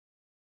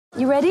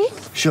You ready?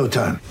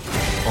 Showtime.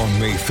 On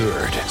May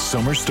 3rd,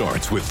 summer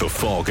starts with The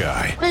Fall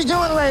Guy. Let's do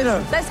it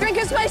later. Let's drink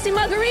a spicy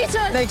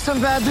margarita. Make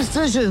some bad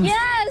decisions.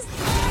 Yes!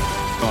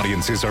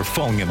 Audiences are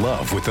falling in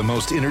love with the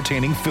most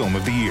entertaining film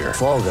of the year.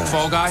 Fall Guy.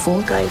 Fall Guy?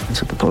 Fall guy.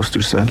 That's what the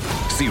poster said.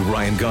 See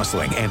Ryan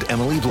Gosling and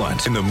Emily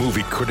Blunt in the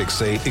movie critics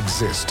say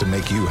exists to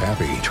make you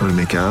happy. Trying to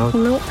make it out?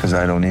 Nope. Because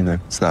I don't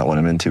either. It's not what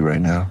I'm into right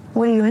now.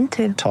 What are you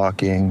into?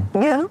 Talking.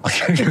 Yeah.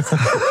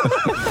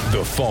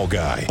 The Fall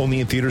Guy.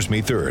 Only in theaters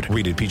May 3rd.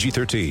 Rated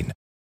PG-13.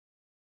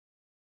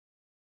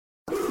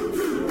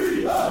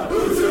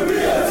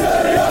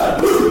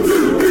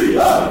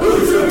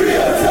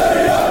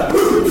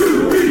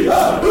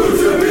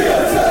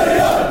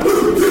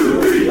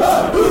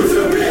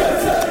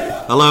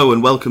 Hello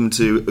and welcome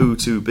to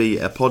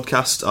U2B, a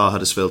podcast, our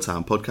Huddersfield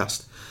Town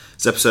podcast.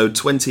 It's episode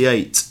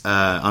 28.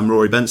 I'm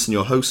Rory Benson,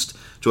 your host.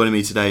 Joining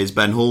me today is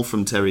Ben Hall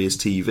from Terriers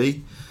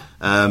TV.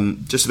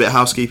 Just a bit of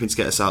housekeeping to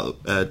get us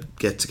out,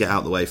 get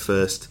out the way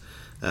first.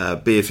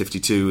 Beer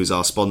 52 is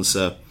our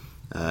sponsor.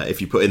 If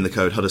you put in the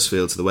code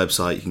Huddersfield to the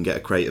website, you can get a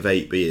crate of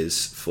 8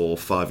 beers for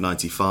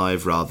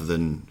 $5.95 rather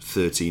than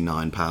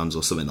 £39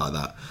 or something like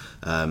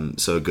that.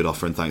 So a good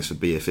offer, and thanks for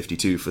Beer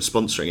 52 for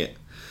sponsoring it.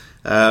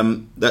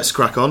 Let's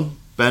crack on.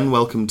 Ben,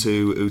 welcome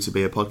to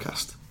U2B, a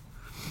podcast.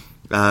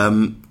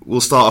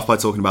 We'll start off by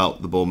talking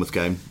about the Bournemouth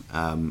game.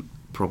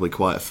 Probably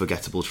quite a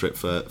forgettable trip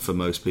for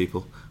most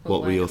people.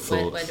 What were your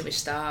thoughts? Where did we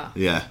start?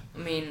 Yeah. I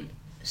mean,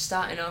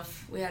 starting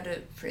off, we had a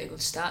pretty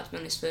good start, to be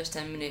honest, first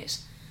 10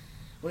 minutes.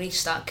 We need to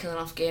start killing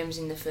off games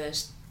in the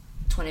first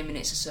 20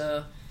 minutes or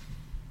so.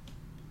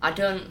 I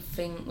don't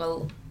think,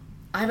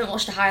 I haven't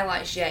watched the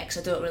highlights yet because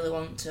I don't really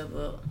want to,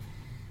 but...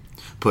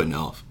 Putting it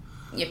off.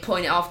 You're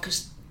putting it off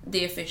because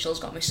the officials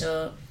got me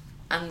so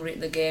angry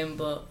at the game,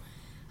 but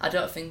I really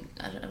don't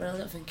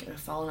think it was a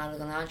foul on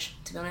Adonaj,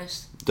 to be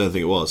honest. Don't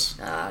think it was?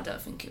 Nah, I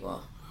don't think it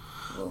was.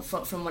 Well,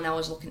 from when I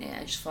was looking at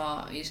it, I just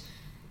thought he's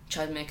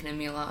tried making a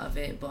meal out of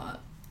it,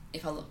 but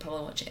if I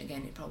probably watch it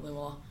again, it probably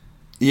was.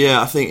 Yeah,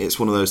 I think it's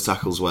one of those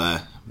tackles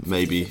where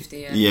maybe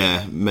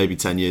 50-50, maybe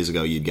 10 years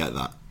ago you'd get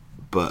that,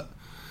 but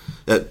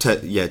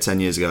 10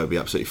 years ago it'd be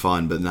absolutely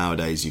fine. But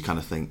nowadays you kind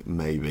of think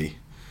maybe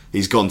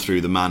he's gone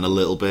through the man a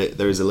little bit.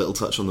 There is a little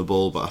touch on the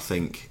ball, but I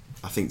think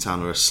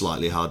Town are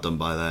slightly hard done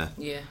by there.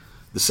 Yeah.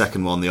 The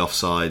second one, the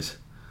offside,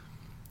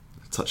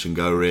 touch and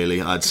go really.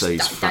 I'd say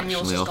he's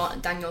fractionally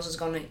off. Daniels has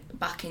gone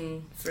back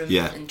in from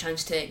and trying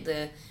to take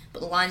but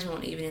the linesmen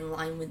weren't even in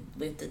line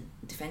with the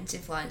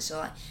defensive line. So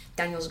like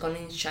Daniels has gone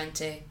in to try and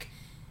take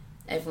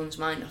everyone's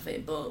mind off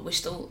it, but we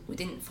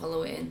didn't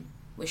follow it in.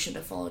 We should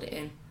have followed it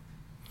in.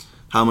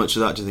 How much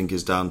of that do you think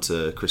is down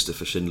to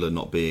Christopher Schindler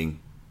not being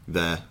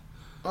there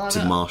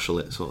to marshal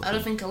it? Sort of. I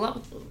don't think a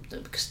lot,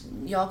 because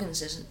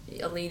Jorgens is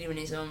a leader in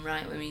his own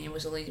right. I mean, he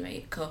was a leader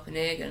at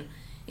Copenhagen.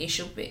 He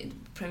should be the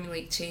Premier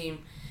League team.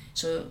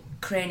 So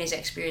Crane is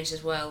experienced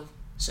as well.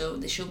 So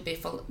they should be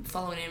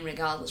following him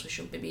regardless. We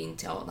should be being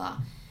taught that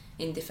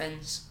in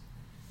defence.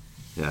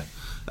 Yeah.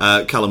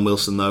 Callum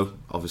Wilson, though,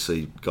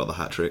 obviously got the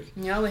hat-trick.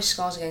 He always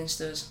scores against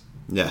us.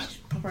 Yeah.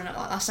 Proper,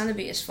 last time they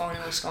beat us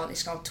 4-0, he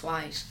scored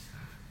twice.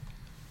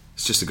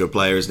 It's just a good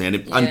player, isn't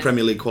he? And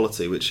Premier League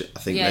quality, which I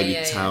think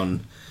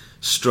Town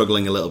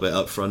struggling a little bit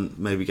up front,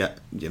 maybe get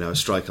a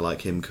striker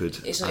like him could.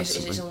 It's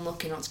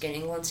unlucky not to get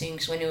an England team,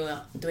 because when he was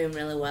doing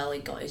really well,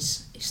 he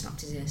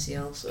snapped his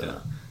ACL. So. Yeah.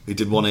 He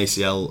did one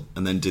ACL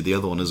and then did the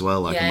other one as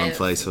well, a month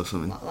later or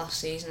something. Last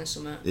season or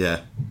something.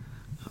 Yeah.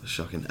 That was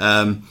shocking.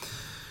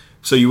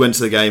 So you went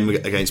to the game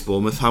against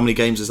Bournemouth. How many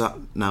games is that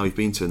now you've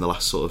been to in the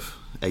last sort of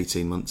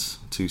 18 months,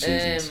 2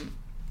 seasons?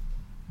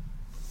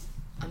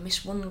 I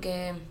missed one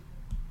game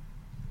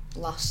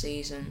last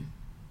season,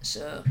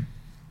 so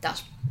I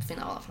think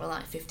that was probably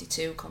like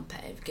 52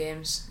 competitive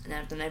games, and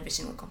I've done every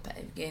single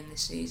competitive game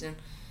this season.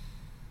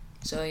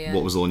 So yeah.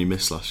 What was the one you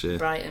missed last year?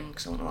 Brighton,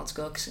 because I wasn't allowed to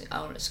go because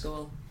I was at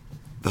school.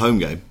 The home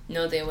game?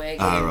 No, the away game.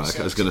 Ah, right.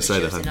 I was going to say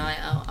the home night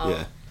out. I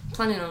was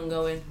planning on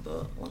going,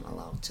 but wasn't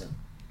allowed to.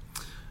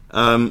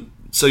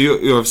 So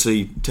you're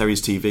obviously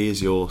Terriers TV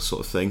is your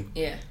sort of thing.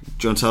 Yeah.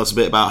 Do you want to tell us a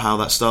bit about how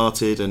that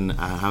started and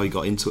how you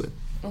got into it?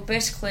 Well,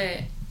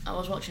 basically, I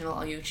was watching a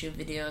lot of YouTube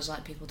videos,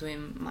 like people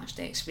doing match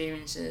day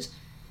experiences.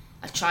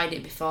 I tried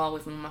it before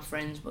with one of my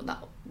friends, but I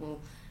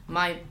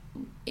think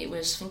it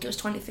was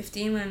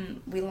 2015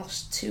 when we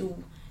lost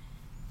 2-0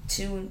 or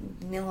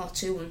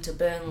 2-1 to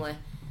Burnley.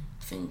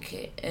 I think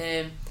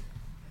it.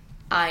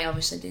 I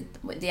obviously did.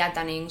 They had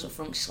Danny Ings up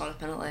front, he scored a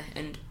penalty,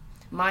 and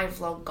my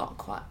vlog got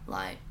quite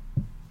like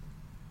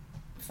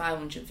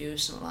 500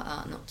 views, something like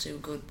that. Not too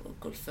good, but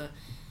good for a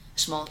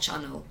small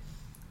channel.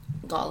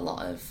 Got a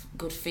lot of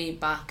good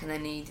feedback, and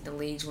then he did the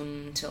Leeds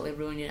one until he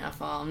ruined it. I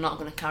thought, I'm not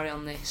going to carry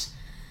on this.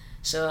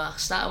 So I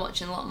started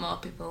watching a lot more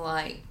people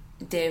like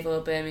Dave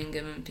O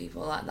Birmingham and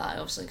people like that,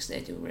 obviously, because they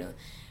do really,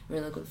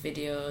 really good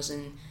videos.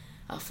 And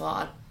I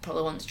thought I'd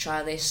probably want to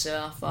try this,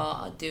 so I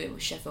thought I'd do it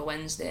with Sheffield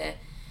Wednesday.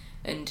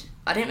 And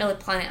I didn't really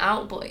plan it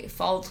out, but it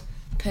fell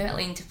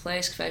perfectly into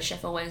place because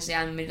Sheffield Wednesday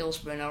and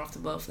Middlesbrough are after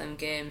both of them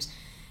games.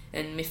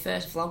 And my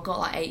first vlog got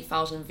like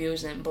 8,000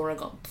 views, and then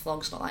Borough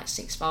vlogs got like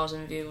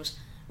 6,000 views,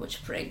 which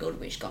are pretty good,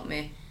 which got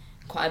me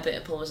quite a bit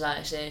of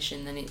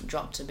polarisation. Then it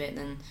dropped a bit,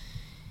 then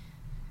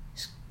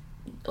it's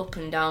up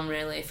and down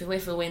really. If we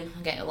win,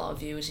 I get a lot of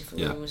views. If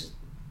we lose,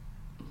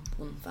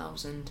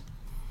 1,000.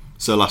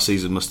 So last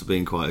season must have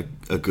been quite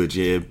a good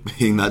year,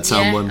 being that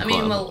Town won. I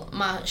mean,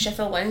 my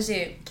Sheffield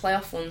Wednesday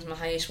playoff one's my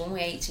highest one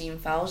with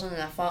 18,000,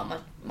 and I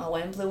thought my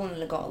Wembley one would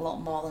have got a lot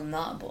more than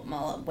that, but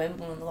my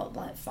Wembley one got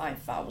like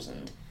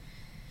 5,000.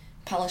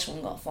 Palace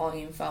one got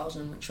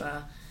 14,000, which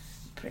I'm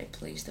pretty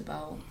pleased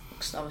about,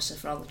 because obviously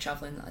for all the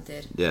travelling that I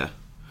did. Yeah.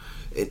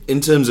 In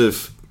terms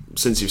of,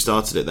 since you've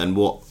started it then,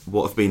 what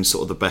have been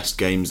sort of the best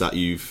games that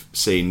you've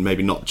seen,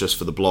 maybe not just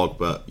for the blog,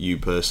 but you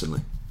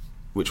personally?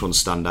 Which ones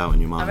stand out in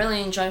your mind? I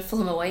really enjoyed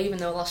Fulham away, even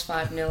though I lost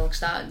 5-0, because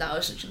that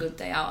was such a good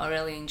day out. I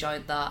really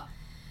enjoyed that.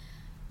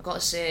 I've got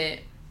to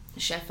say,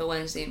 Sheffield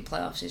Wednesday in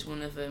playoffs is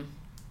one of them.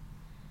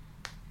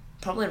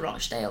 Probably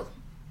Rochdale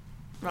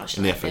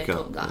in the FA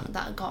Cup.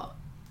 That got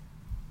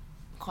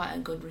quite a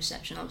good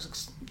reception.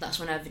 That's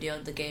when I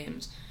videoed the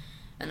games,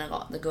 and I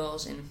got the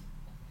goals in.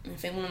 I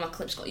think one of my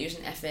clips got used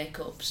in FA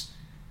Cups,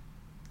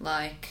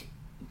 like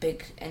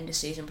big end of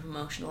season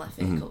promotional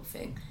FA Cup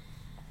thing,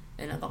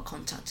 and I got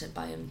contacted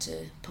by them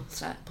to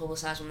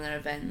publicise one of their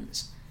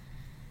events.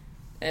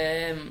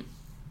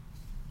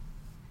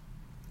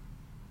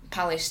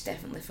 Palace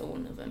definitely for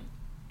one of them.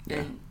 Yeah.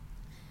 And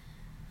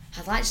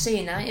I'd like to see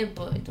United,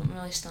 but it doesn't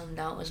really stand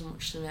out as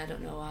much to me. I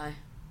don't know why.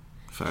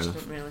 Fair It enough.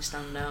 doesn't really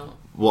stand out.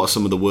 What are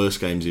some of the worst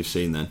games you've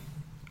seen then?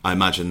 I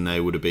imagine they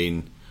would have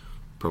been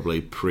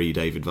probably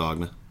pre-David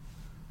Wagner.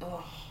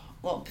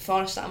 What,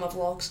 before I started my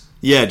vlogs?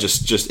 Yeah,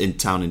 just in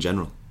Town in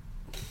general.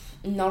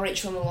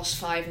 Norwich when we lost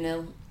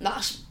 5-0.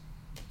 That's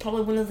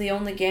probably one of the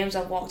only games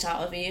I've walked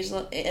out of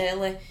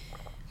early.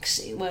 Cause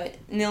it were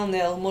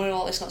 0-0, Murray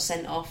Wallace got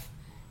sent off.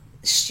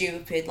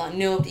 Stupid, like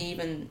nobody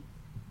even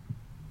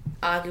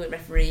argued with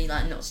referee,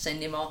 like not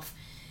send him off.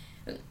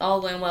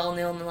 All going well,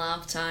 0-0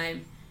 half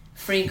time.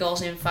 3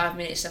 goals in 5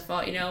 minutes. I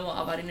thought, you know what,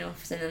 I've had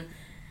enough. Then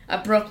I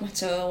broke my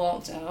toe,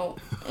 walked out.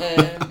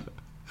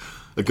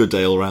 A good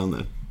day all round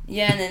then.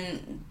 Yeah, and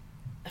then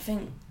I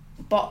think,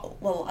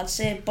 I'd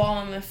say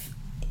Bournemouth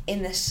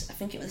in this. I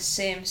think it was the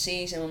same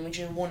season when we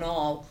drew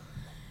 1-1.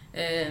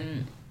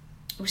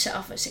 We set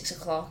off at 6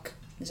 o'clock.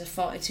 There's a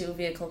 42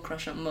 vehicle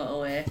crash on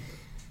motorway,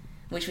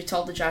 which we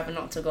told the driver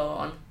not to go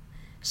on.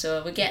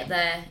 So we get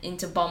there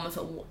into Bournemouth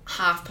at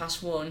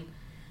 1:30,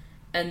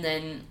 and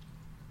then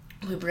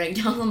we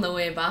break down on the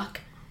way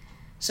back.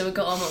 So we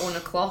got home at 1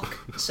 o'clock.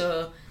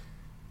 So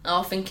I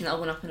was thinking that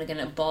wouldn't happen again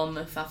at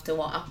Bournemouth after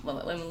what happened.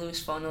 Well, when we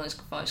lose 4-0, I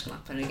thought it's going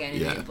to happen again,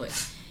 Yeah.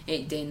 but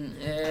it didn't.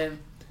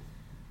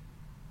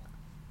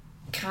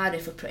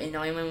 Cardiff were pretty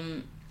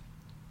annoying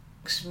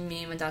because me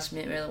and my dad's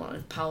mate really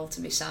wanted Powell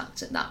to be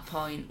sacked at that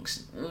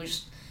point.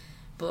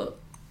 But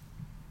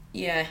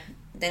yeah,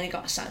 then he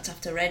got sacked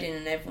after Reading,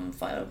 and everyone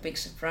thought it was a big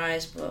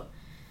surprise. But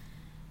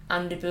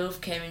Andy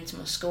Booth came into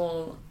my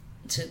school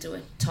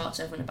to talk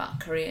to everyone about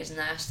careers, and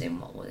I asked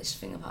him what was this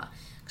thing about,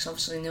 because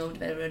obviously nobody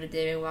had ever heard of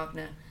David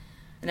Wagner.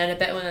 And I had a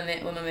bet with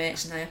my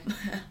mates, and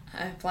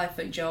I applied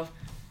for a job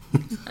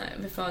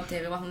before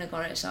David Wagner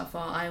got it, so I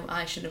thought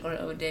I should have got it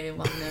over David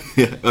Wagner.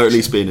 Yeah, or at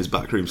least being his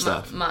backroom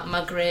staff.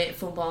 My great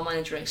football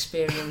manager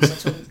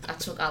experience. I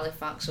took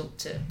Halifax up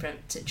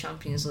to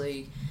Champions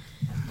League,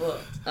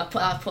 but I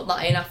put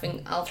that in. I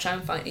think I'll try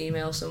and find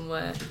email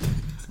somewhere.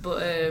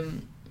 But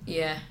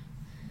yeah,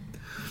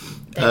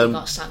 then he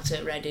got sacked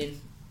at Reading,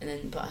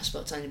 but I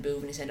spoke to Andy Booth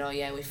and he said, "Oh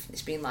yeah,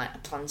 it's been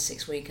like planned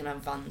 6 weeks in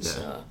advance."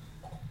 Yeah.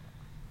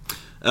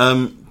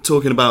 So.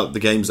 Talking about the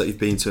games that you've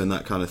been to and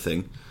that kind of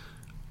thing,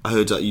 I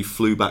heard that you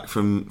flew back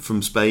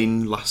from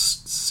Spain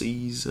last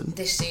season.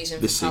 This season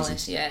for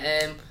Palace,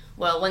 yeah.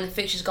 Well, when the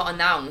fixtures got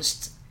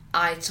announced,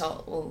 I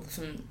thought,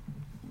 from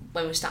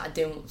when we started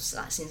doing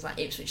that since like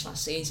Ipswich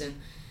last season,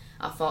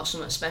 I thought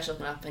something special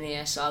can happen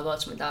here. So I go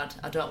to my dad,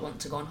 I don't want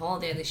to go on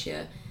holiday this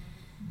year.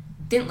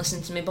 Didn't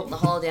listen to me, booked the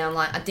holiday. I'm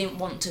like, I didn't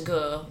want to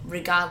go,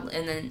 regardless,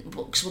 and then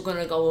because we're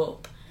gonna go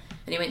up.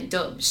 And he went,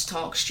 don't just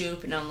talk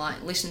stupid. And I'm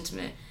like, listen to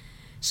me.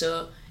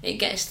 So it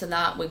gets to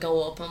that, we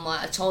go up, I'm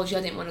like, I told you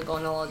I didn't want to go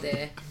on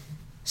holiday.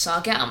 So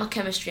I get out my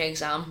chemistry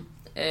exam,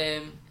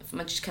 for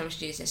my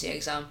chemistry GCSE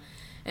exam,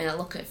 and I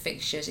look at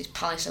fixtures, it's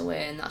Palace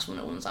away, and that's one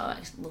of the ones I'm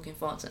looking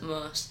forward to the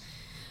most.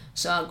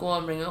 So I go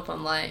and bring up,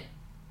 I'm like,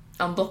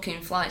 I'm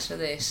booking flights for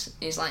this.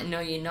 He's like, no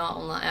you're not.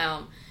 I'm like, I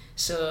am.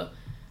 So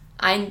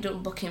I ended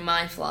up booking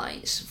my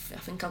flights. I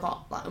think I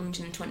got like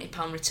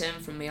 £120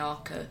 return from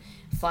Mallorca,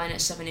 flying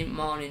at 7 in the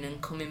morning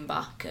and coming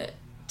back at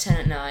 10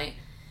 at night.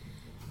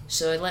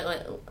 So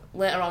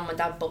later on, my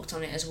dad booked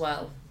on it as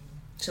well.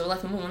 So we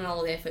left my mum on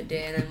holiday for a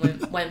day, and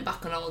then went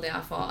back on holiday. I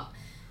thought,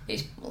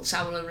 it's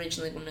how we were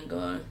originally going to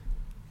go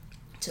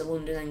to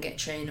London and get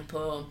train up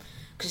home.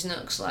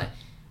 Because like,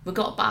 we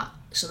got back,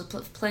 so the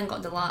plane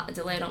got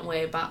delayed on the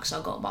way back, so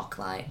I got back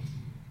like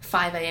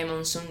 5 a.m.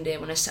 on Sunday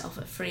when I set off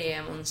at 3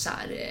 a.m. on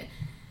Saturday.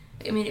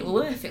 I mean, it was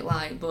worth it,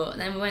 like, but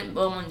then we went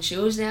home on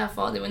Tuesday. I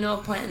thought there was no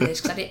point in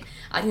this because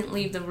I didn't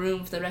leave the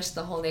room for the rest of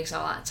the holiday because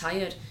I was like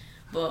tired.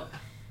 But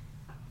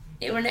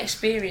it was an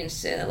experience, to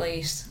say the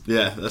least.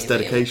 Yeah, that's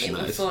dedication.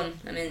 It was fun.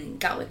 I mean,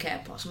 Gatwick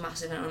Airport's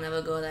massive, and I'll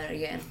never go there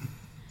again.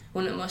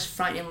 One of the most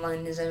frightening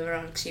landings I've ever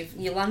had, because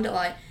you land at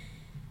like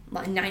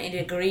 90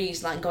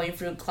 degrees, like going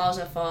through clouds.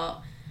 I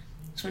thought,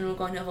 so when we were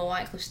going over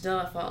Whitecliff Stowe,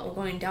 I thought we're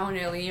going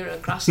downhill here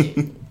and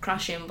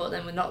crashing, but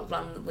then we're not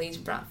landing at Leeds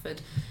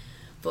Bradford.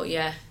 But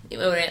yeah, it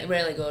was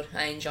really good.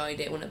 I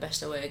enjoyed it. One of the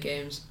best away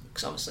games,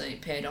 because obviously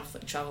it paid off for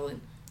travelling.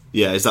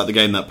 Yeah, is that the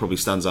game that probably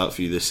stands out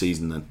for you this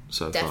season then,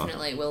 so far?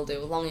 Definitely it will do.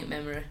 Long in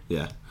memory.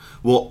 Yeah.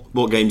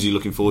 What games are you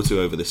looking forward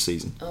to over this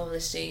season?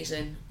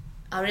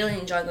 I really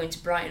enjoy going to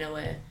Brighton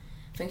away.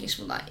 I think it's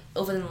like,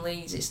 other than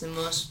Leeds, it's one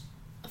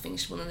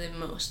of the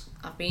most.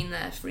 I've been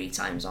there 3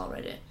 times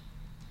already.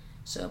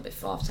 So it'll be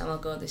 4th time I'll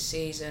go this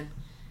season.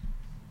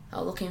 I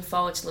was looking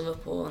forward to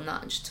Liverpool, and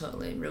that just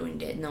totally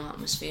ruined it. No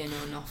atmosphere,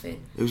 no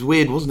nothing. It was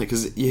weird, wasn't it?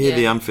 Because you hear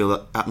the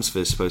Anfield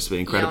atmosphere is supposed to be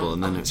incredible,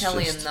 and then I'm it's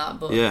telling just... that,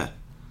 but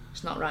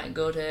it's not right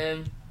good.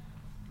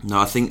 No,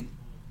 I think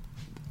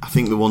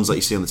the ones that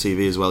you see on the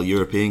TV as well,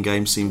 European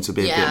games seem to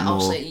be a bit more... Yeah,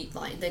 obviously,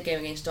 like the game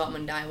against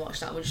Dortmund, I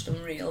watched that, was just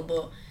unreal,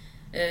 but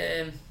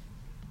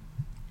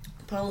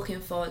probably looking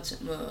forward to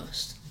it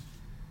most.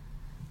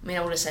 I mean,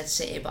 I would have said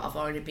City, but I've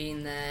already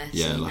been there.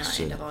 Yeah, last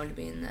year. I've already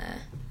been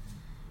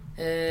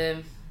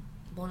there.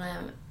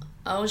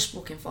 I was just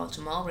looking forward to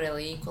them all,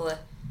 really, equally.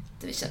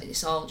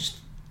 It's all just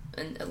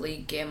a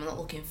league game. I'm not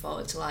looking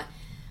forward to,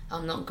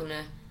 I'm not going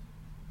to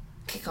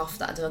kick off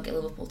that I don't get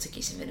Liverpool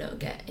tickets if I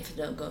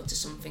don't go to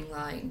something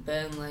like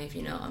Burnley, if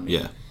you know what I mean.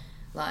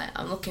 Yeah.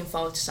 I'm looking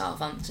forward to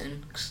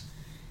Southampton, because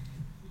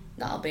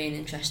that'll be an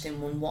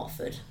interesting one.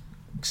 Watford,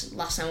 because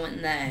last time I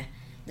went there,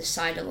 the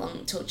side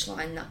along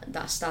touchline,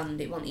 that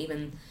stand, it wasn't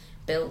even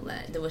built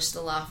there. They were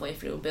still halfway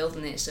through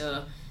building it,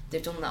 so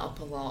they've done that up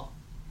a lot.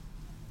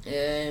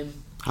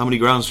 How many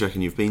grounds do you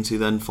reckon you've been to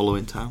then,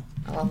 following town?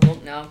 I'll have a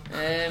look now.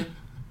 I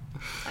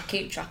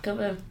keep track of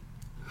them.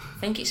 I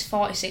think it's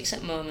 46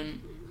 at the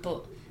moment,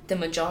 but the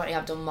majority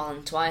I've done more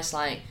than twice.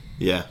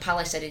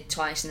 Palace I did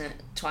twice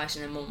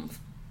in a month,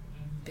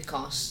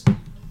 because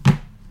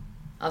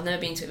I've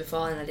never been to it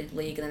before, and I did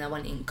league, and then I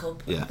went in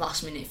cup. Yeah.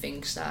 Last minute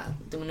things that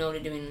they were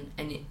already doing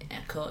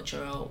a coach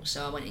or out,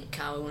 so I went in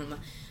car with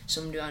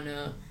somebody I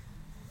know.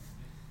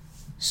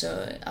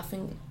 So I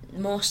think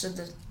most of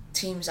the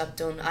teams I've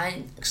done,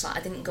 I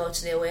didn't go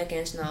to the away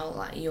games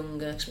now,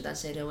 younger, because my dad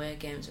said away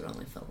games are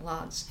only for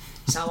lads,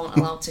 so I wasn't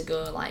allowed to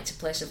go to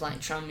places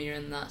like Tranmere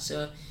and that.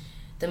 So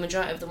the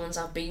majority of the ones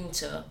I've been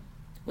to,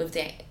 with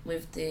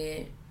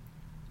the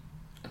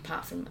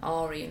apart from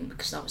Orient,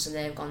 because obviously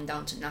they've gone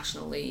down to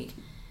National League,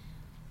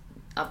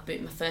 I've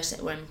been, my first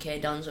set were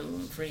MK Dons and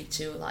won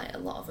 3-2. A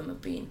lot of them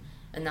have been,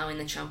 and now in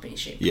the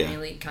Championship, Premier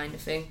League kind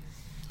of thing.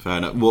 Fair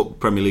enough. What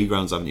Premier League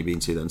grounds haven't you been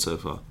to then so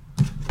far?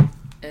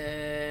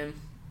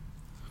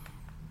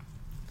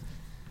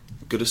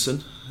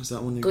 Goodison, is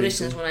that one you've been to?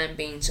 Goodison's one I haven't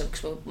been to,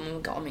 because when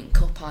we got them in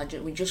Cup,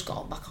 we just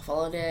got back off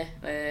holiday.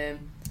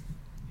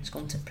 Let's go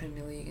to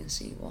Premier League and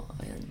see what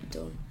I haven't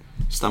done.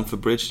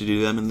 Stamford Bridge, did you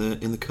do them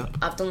in the Cup?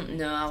 I wasn't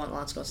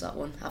allowed to go to that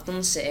one. I've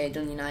done City,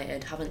 done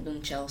United, haven't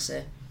done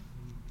Chelsea,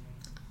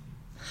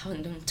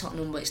 haven't done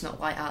Tottenham, but it's not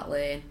White Hart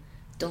Lane.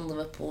 Done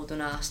Liverpool,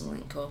 done Arsenal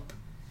in Cup,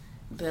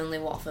 Burnley,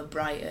 Watford,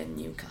 Brighton,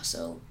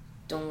 Newcastle,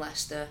 done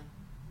Leicester,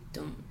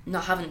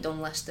 haven't done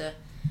Leicester,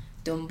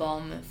 done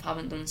Bournemouth,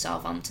 haven't done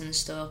Southampton,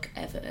 Stoke,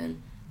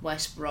 Everton,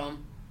 West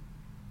Brom.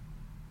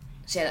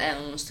 So yeah,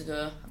 that one's to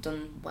go. I've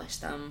done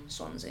West Ham,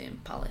 Swansea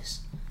and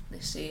Palace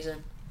this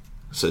season.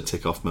 So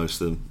tick off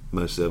most of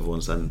the other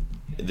ones then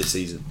this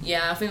season.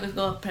 Yeah, I think we've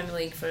got Premier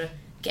League for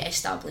get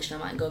established,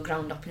 and I might go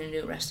ground up and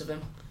do the rest of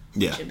them.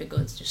 Yeah, should be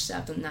good. Just say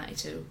I've done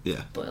 92.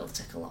 Yeah, but it'll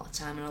take a lot of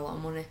time and a lot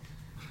of money.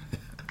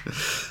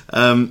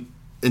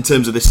 In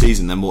terms of this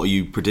season, then, what are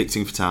you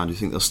predicting for Town? Do you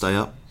think they'll stay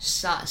up?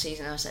 Start the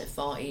season, I said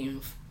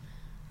 14th.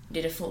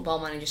 Did a Football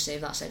Manager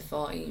save that said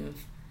 14th.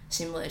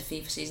 Simulated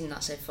FIFA season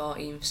that said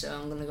 14th, so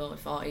I'm going to go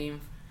with 14th.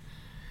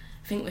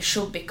 I think we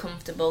should be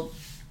comfortable,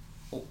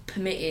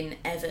 permitting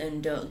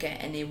Everton don't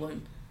get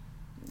anyone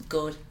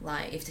good.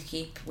 If they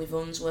keep with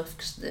Unsworth,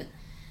 because they're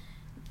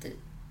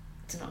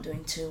not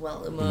doing too well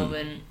at the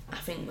moment. I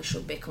think we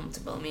should be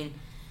comfortable. I mean,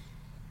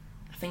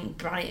 I think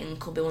Brighton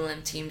could be one of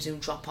them teams who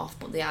drop off,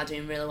 but they are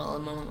doing really well at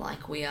the moment,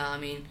 like we are. I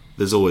mean,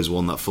 there's always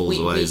one that falls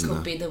away, isn't there?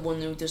 We could be the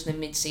one who does the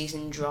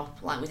mid-season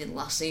drop, like we did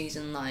last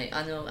season. I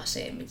know I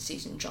say a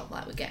mid-season drop,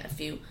 we get a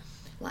few,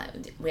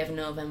 we have a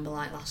November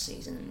like last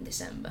season and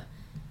December.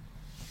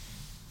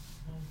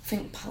 I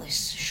think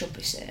Palace should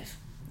be safe.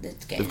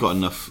 They've got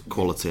enough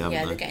quality, haven't they?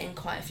 Yeah, they're getting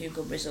quite a few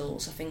good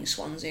results. I think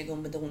Swansea are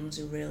going to be the ones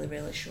who really,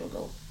 really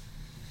struggle,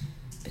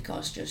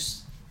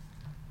 because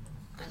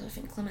I don't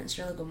think Clement's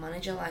a really good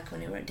manager.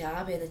 When he were at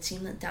Derby, the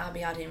team that Derby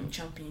had in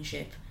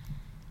Championship,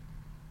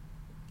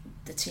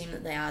 the team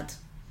that they had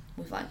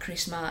with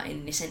Chris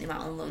Martin, they sent him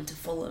out on loan to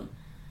Fulham,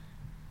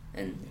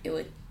 and it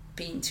was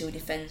being too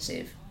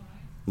defensive.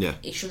 Yeah,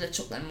 he should have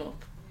took them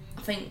up.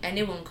 I think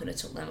anyone could have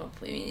took them up.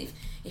 I mean,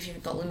 if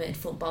you've got limited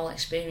football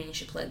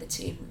experience, you play the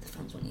team that the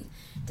fans want you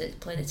to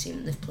play the team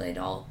that they've played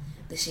all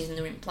this season.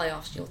 They're in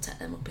playoffs. You'll take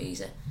them up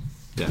easy.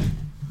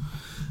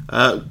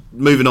 Yeah.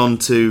 Moving on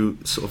to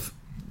sort of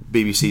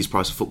BBC's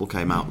Price of Football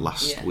came out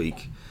last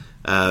week.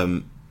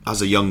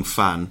 As a young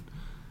fan,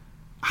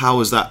 how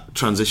has that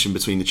transition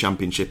between the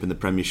Championship and the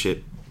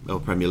Premiership or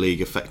Premier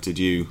League affected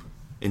you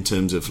in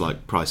terms of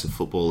like Price of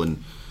Football,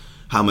 and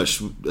how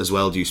much as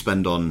well do you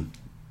spend on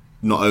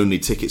not only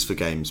tickets for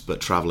games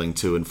but travelling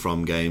to and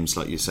from games?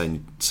 Like you're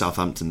saying,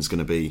 Southampton's going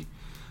to be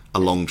a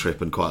long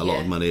trip and quite a lot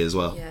of money as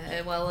well.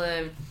 Yeah,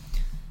 well,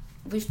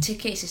 with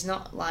tickets, it's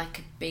not like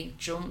a big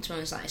jump. To be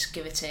honest, like it's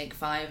give or take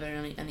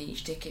 £5 on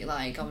each ticket.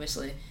 Like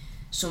obviously,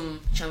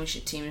 some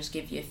Championship teams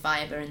give you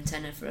 £5 and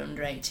 £10 for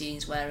under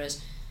 18s,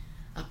 whereas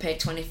I paid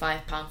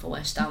 £25 for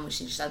West Ham, which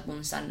just had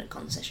one standard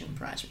concession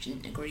price, which I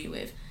didn't agree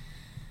with.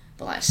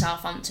 But like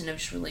Southampton have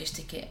just released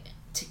ticket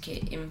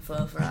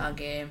info for our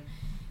game.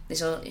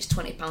 It's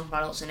 £20 for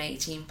adults and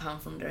 £18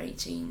 for under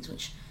 18s,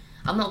 which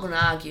I'm not going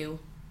to argue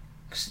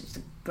because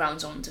the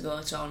ground's on to go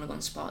to. I want to go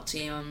and support a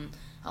team and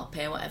I'll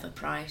pay whatever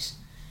price.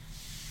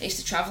 It's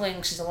the travelling,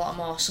 because there's a lot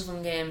more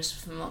southern games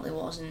from what there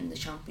was in the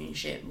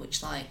Championship,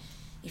 which like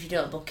if you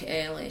don't book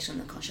it early, it's going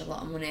to cost you a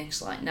lot of money.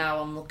 Because like now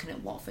I'm looking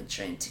at Watford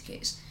train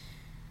tickets,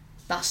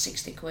 that's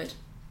 £60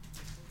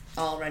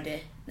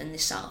 already. Then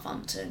this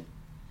Southampton.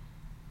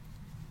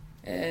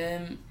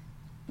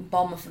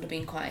 Bournemouth would have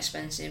been quite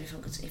expensive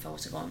if I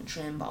was to go on the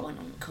train, but I went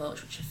on the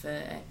coach, which are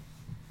 30.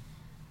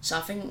 So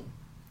I think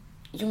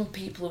young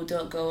people who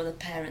don't go with their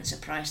parents are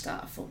priced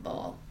out of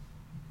football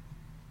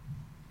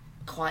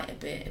quite a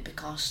bit,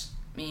 because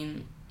I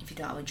mean, if you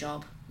don't have a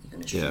job, you're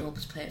going to struggle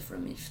to pay for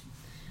them.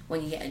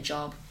 When you get a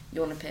job,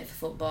 you want to pay for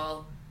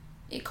football,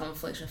 it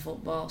conflicts with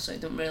football, so it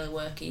doesn't really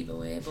work either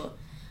way. But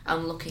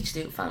I'm lucky to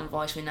do Fan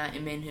Voice with 90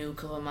 Min, who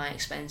cover my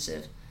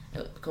expenses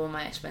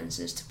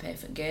to pay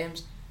for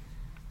games.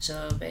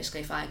 So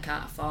basically, if I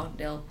can't afford,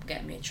 they'll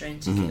get me a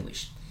train ticket,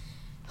 which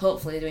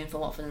hopefully they're doing for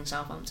Watford and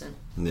Southampton.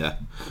 Yeah.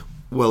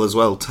 Well, as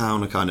well,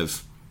 Town are kind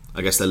of,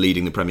 I guess they're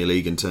leading the Premier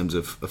League in terms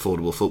of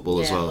affordable football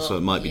as well. So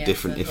it might be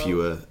different if you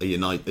were a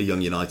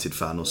young United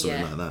fan or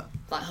something like that.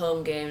 Like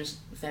home games,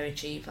 very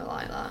cheap. I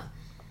like that.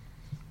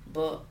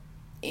 But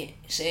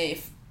say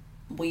if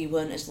we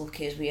weren't as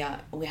lucky as we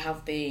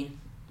have been,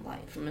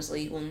 like from his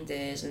League One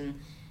days, and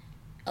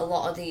a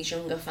lot of these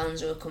younger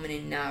fans who are coming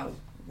in now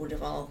would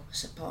have all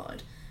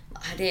supported.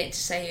 I'd hate to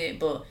say it,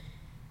 but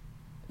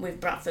with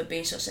Bradford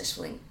being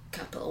successful in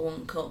Capital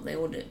One Cup, they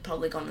would have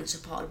probably gone and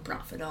supported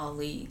Bradford or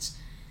Leeds.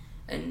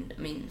 And I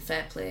mean,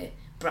 fair play,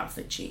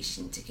 Bradford cheap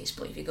season tickets,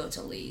 but if you go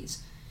to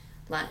Leeds,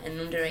 like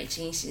an under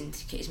 18 season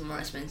ticket is more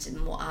expensive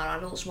than what our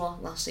adults were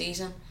last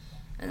season,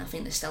 and I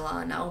think they still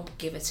are now,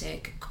 give or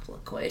take a couple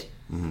of quid.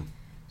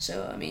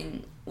 So I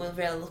mean, we're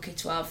really lucky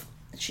to have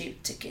the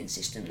cheap ticketing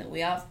system that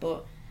we have.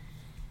 But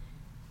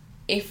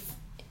if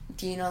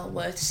Dino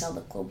were to sell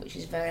the club, which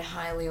is very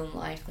highly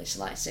unlikely,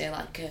 so like say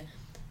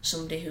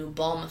somebody who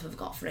Bournemouth have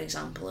got, for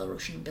example, a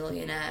Russian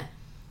billionaire,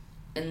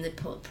 and they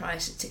put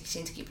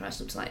ticket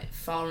price up to like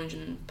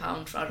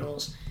 £400 for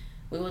adults,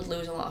 we would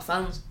lose a lot of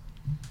fans.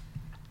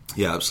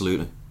 Yeah,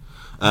 absolutely.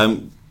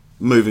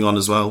 Moving on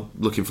as well,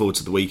 looking forward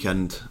to the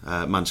weekend.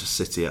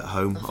 Manchester City at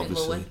home,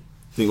 obviously.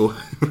 I think we'll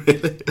win.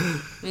 Really?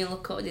 I mean,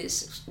 look what it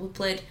is. We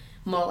played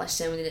more or less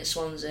the same we did at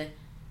Swansea.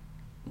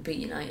 We beat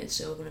United,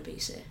 so we're going to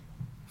beat City.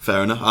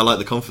 Fair enough. I like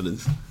the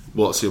confidence.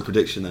 What's your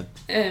prediction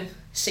then?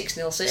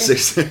 6-0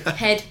 City.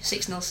 Head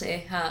 6-0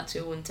 City, heart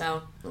 2-1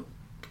 Town.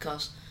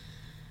 Because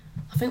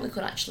I think we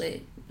could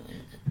actually...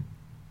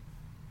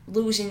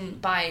 losing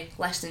by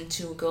less than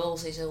 2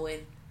 goals is a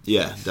win.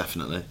 Yeah,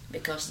 definitely.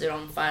 Because they're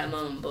on fire at the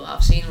moment. But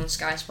I've seen on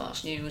Sky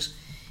Sports News,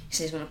 he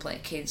says he's going to play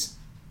kids.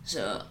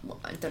 So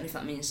I don't know if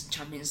that means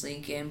Champions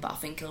League game, but I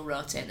think he'll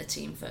rotate the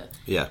team for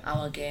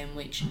our game,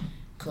 which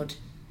could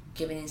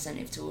give an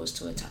incentive to us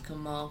to attack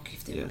them more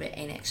if they're a bit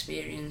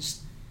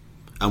inexperienced.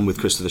 And with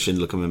Christopher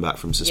Schindler coming back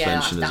from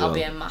suspension as well. That'll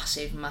be a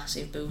massive,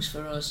 massive boost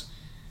for us.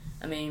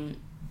 I mean,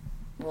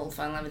 we'll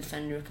finally have a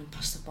defender who can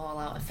pass the ball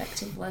out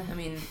effectively. I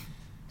mean,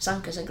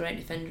 Sanka's a great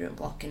defender at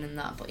blocking and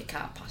that, but he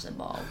can't pass a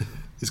ball.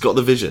 He's got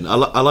the vision. I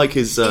like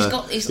his.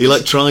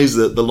 He tries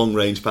the long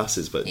range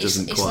passes, but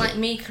doesn't quite. It's like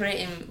me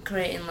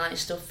creating like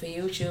stuff for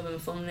YouTube and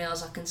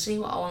thumbnails. I can see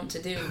what I want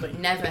to do, but it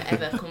never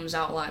ever comes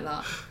out like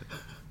that.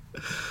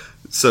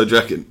 So do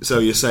you reckon? So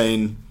you're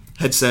saying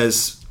head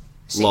says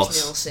 6-0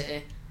 loss,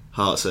 City.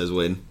 Heart says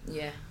win.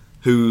 Yeah.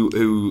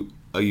 Who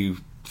are you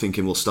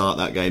thinking will start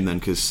that game then?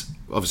 Because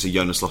obviously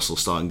Jonas Loss will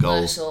start in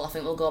goal. So I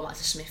think we'll go back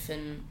to Smith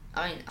and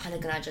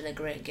Hanegraj had a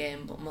great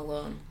game, but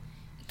Malone,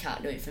 he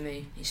can't do it for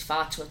me. He's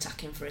far too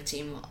attacking for a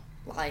team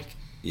like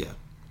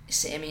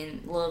City. I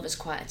mean, Lover's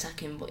quite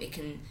attacking, but he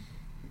can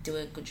do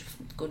a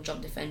good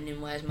job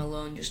defending. Whereas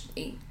Malone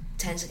he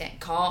tends to get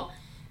caught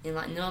in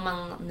like no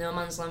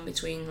man's land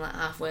between like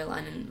halfway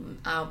line and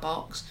our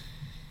box.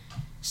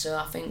 So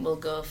I think we'll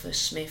go for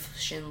Smith,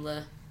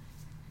 Schindler,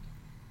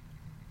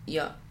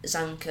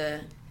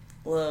 Zanka,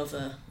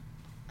 Lover.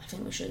 I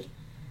think we should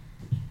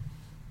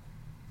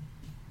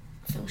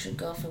think we should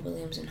go for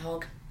Williams and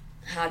Hogg.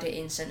 Hard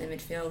hitting centre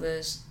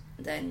midfielders.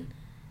 Then.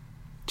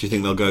 Do you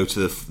think they'll go to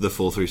the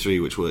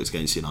 4-3-3, which works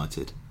against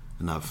United,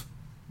 and have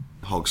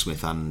Hogg,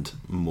 Smith, and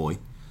Moy,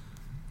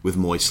 with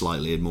Moy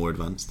slightly more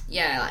advanced?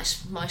 Yeah, like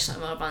Moy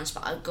slightly more advanced,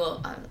 but I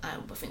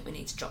think we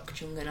need to drop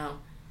Kachunga now.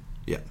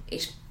 Yeah.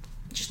 He's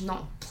just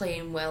not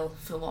playing well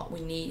for what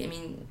we need. I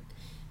mean,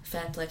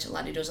 fair play to the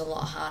lad, he does a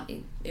lot of hard.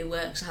 He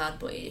works hard,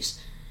 but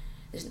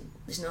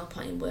there's no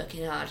point in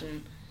working hard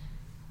and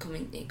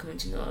coming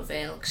to no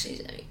avail,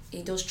 because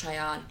he does try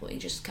hard, but he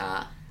just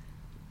can't.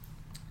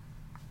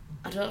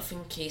 I don't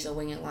think he's a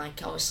winger.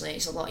 Like, obviously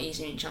it's a lot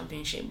easier in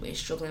Championship, but he's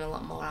struggling a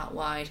lot more out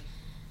wide,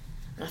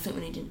 and I think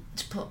we need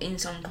to put in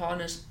some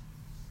corners.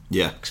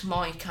 Yeah. Because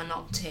Moy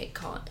cannot take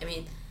corners. I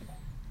mean,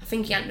 I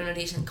think he hasn't done a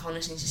decent corner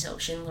since he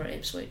helped Schindler at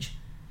Ipswich,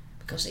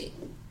 because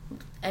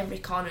every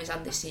corner he's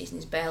had this season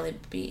he's barely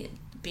beaten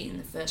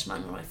the first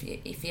man, or if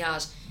he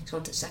has, he's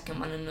gone to second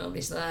man and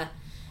nobody's there.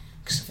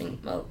 Because I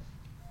think,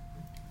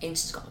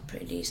 Ince's got a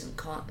pretty decent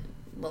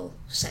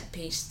set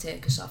piece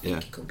taker, so I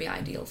think it could be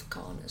ideal for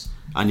corners.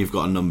 And you've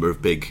got a number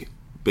of big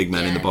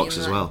men in the box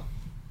as well.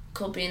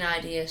 Could be an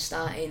idea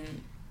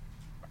starting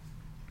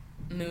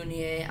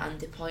Mounier and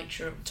De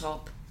Poitre up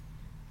top.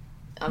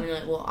 I mean,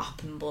 it won't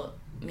happen, but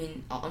I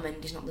mean,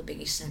 Otamendi's not the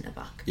biggest centre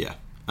back. Yeah,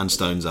 and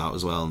Stone's out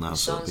as well now.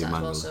 Stone's out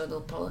as well, so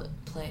they'll probably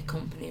play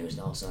Company, who's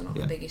also not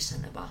the biggest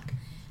centre back.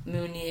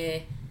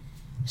 Mounier,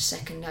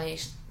 second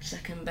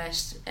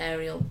best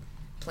aerial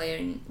player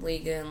in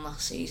Ligue 1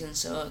 last season,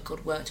 so it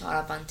could work to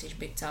our advantage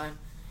big time.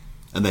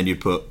 And then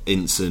you'd put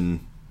Ince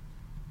and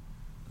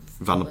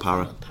Van der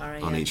Parra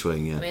on each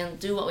wing. Yeah, I mean,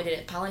 do what we did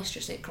at Palace,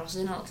 just hit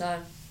crosses in all the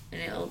time,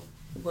 and it'll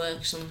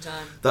work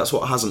sometime. That's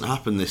what hasn't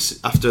happened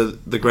after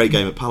the great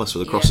game at Palace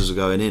where the crosses are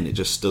going in. It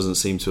just doesn't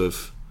seem to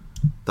have.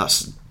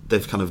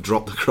 They've kind of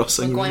dropped the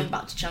crossing. We're going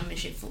back to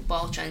Championship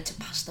football, trying to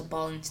pass the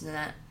ball into the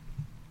net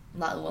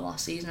like we were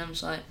last season. I'm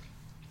just like,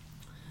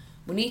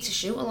 we need to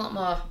shoot a lot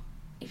more.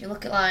 If you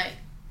look at like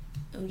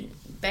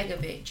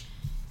Begovic,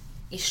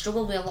 he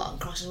struggled with a lot of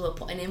crosses we were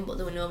putting in, but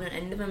there were nobody at the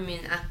end of them. I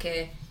mean,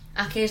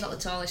 Ake's not the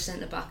tallest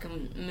centre back,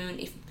 and Moon.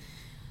 If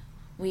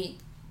we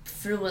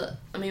threw it,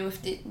 I mean,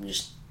 with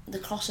the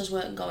crosses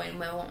weren't going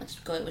where we wanted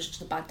to go. It was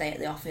just a bad day at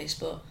the office,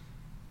 but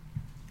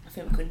I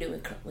think we could do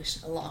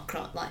with a lot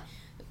of like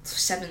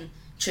 7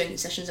 training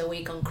sessions a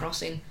week on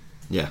crossing.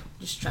 Yeah.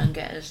 Just try and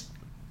get us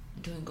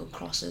doing good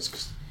crosses,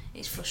 because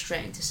it's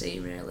frustrating to see,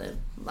 really.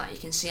 Like, you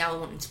can see how we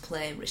want him to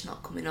play, but it's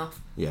not coming off.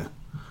 Yeah.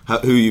 Who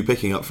are you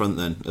picking up front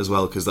then, as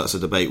well? Because that's a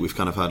debate we've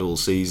kind of had all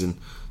season.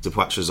 De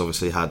Poitre's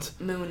obviously had...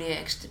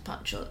 Mounier, De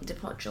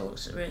Poitre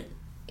looks really...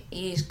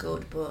 He is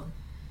good, but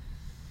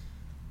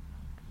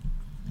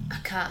I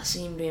can't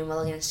see him doing well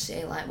against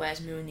City. Like,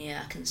 where's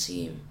Mounier? I can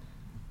see him...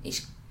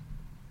 He's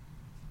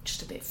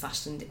just a bit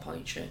faster than De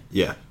Poitre.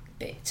 Yeah. A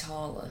bit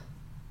taller.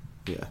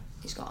 Yeah.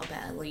 He's got a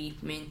better leap.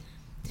 I mean,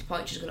 De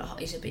Poitre's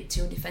he's a bit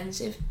too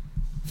defensive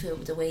for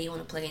the way you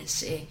want to play against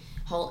City.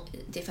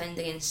 Defend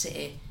against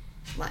City,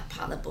 like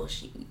part of the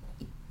bush,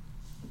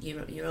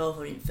 you're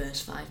over in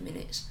first 5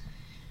 minutes.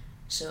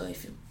 So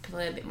if you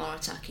play a bit more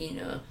attacking,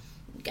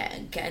 get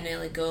an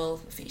early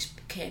goal, if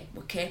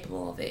we're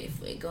capable of it,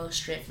 if it goes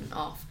straight from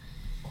off,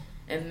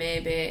 and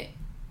maybe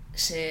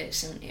say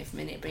 70th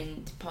minute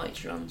bring De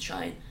Poitre on,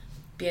 try and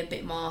be a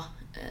bit more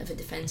of a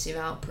defensive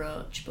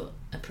approach, but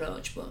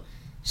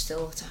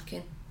still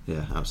attacking.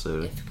 Yeah,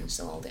 absolutely. If we can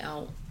still hold it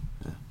out.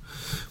 Yeah.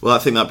 Well, I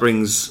think that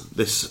brings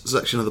this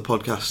section of the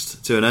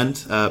podcast to an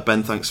end.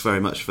 Ben, thanks very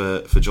much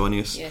for joining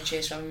us. Yeah,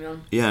 cheers for having me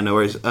on. Yeah, no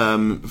worries.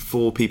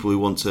 For people who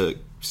want to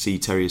see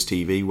Terriers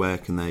TV, where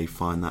can they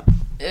find that?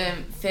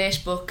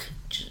 Facebook,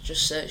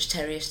 just search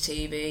Terriers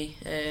TV.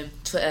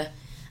 Twitter,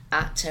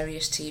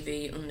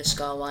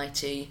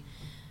 @TerriersTV_YT.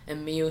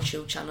 And my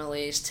YouTube channel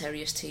is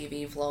Terriers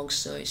TV Vlogs,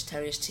 so it's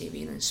Terriers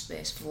TV and then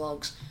space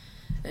vlogs.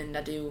 And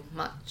I do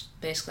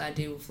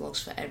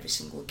vlogs for every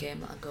single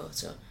game that I go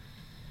to,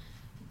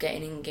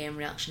 getting in-game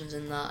reactions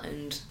and that.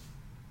 And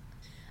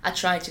I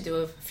tried to do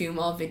a few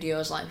more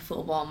videos like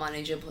Football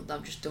Manager, but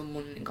I've just done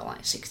one and it got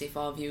like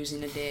 64 views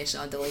in a day,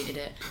 so I deleted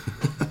it.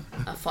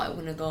 I thought it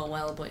was going to go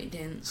well, but it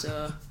didn't,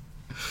 so...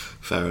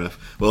 Fair enough.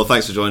 Well,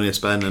 thanks for joining us,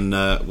 Ben, and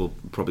we'll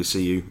probably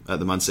see you at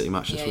the Man City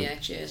match this week. Yeah,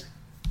 cheers.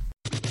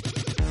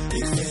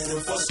 Ik vind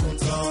een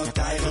vastcontract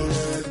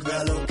eigenlijk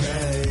wel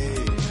oké.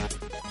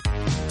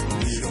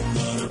 Niet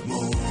omdat het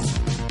moet.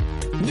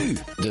 Nu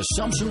de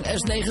Samsung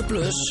S9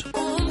 Plus.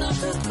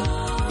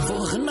 Voor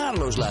een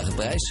genadeloos lage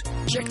prijs.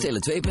 Check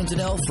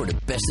tele2.nl voor de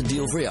beste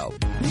deal voor jou.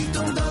 Niet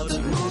omdat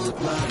het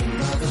moet, maar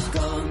omdat het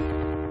kan.